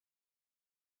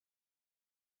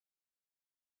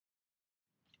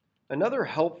Another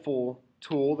helpful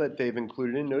tool that they've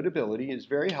included in Notability is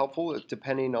very helpful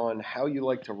depending on how you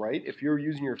like to write. If you're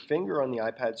using your finger on the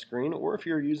iPad screen or if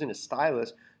you're using a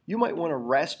stylus, you might want to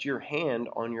rest your hand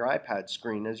on your iPad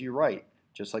screen as you write,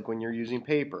 just like when you're using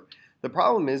paper. The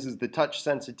problem is the touch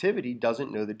sensitivity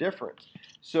doesn't know the difference.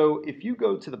 So if you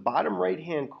go to the bottom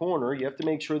right-hand corner, you have to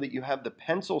make sure that you have the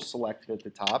pencil selected at the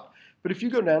top. But if you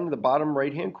go down to the bottom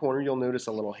right-hand corner, you'll notice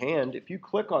a little hand. If you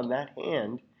click on that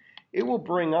hand, it will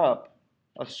bring up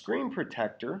a screen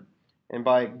protector, and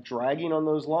by dragging on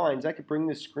those lines I could bring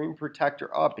the screen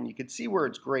protector up and you can see where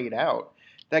it's grayed out.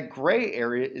 That gray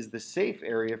area is the safe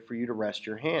area for you to rest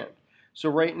your hand. So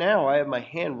right now I have my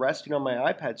hand resting on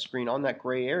my iPad screen on that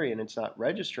gray area and it's not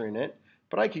registering it,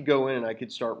 but I could go in and I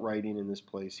could start writing in this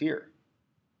place here.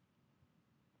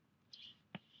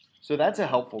 So that's a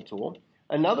helpful tool.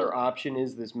 Another option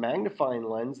is this magnifying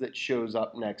lens that shows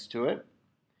up next to it.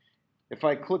 If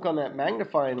I click on that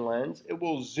magnifying lens, it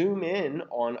will zoom in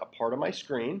on a part of my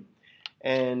screen,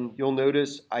 and you'll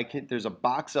notice there's a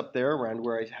box up there around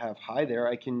where I have hi there.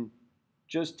 I can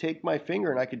just take my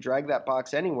finger and I could drag that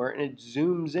box anywhere and it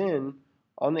zooms in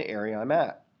on the area I'm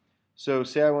at. So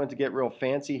say I want to get real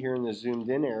fancy here in the zoomed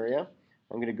in area.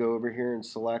 I'm going to go over here and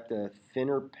select a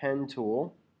thinner pen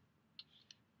tool,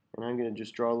 and I'm going to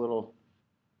just draw a little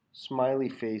smiley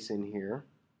face in here.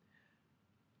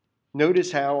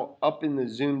 Notice how up in the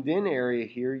zoomed in area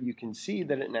here you can see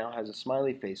that it now has a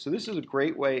smiley face. So this is a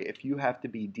great way if you have to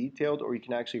be detailed, or you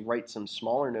can actually write some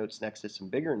smaller notes next to some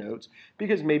bigger notes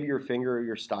because maybe your finger or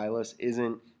your stylus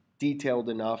isn't detailed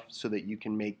enough so that you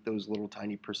can make those little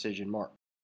tiny precision marks.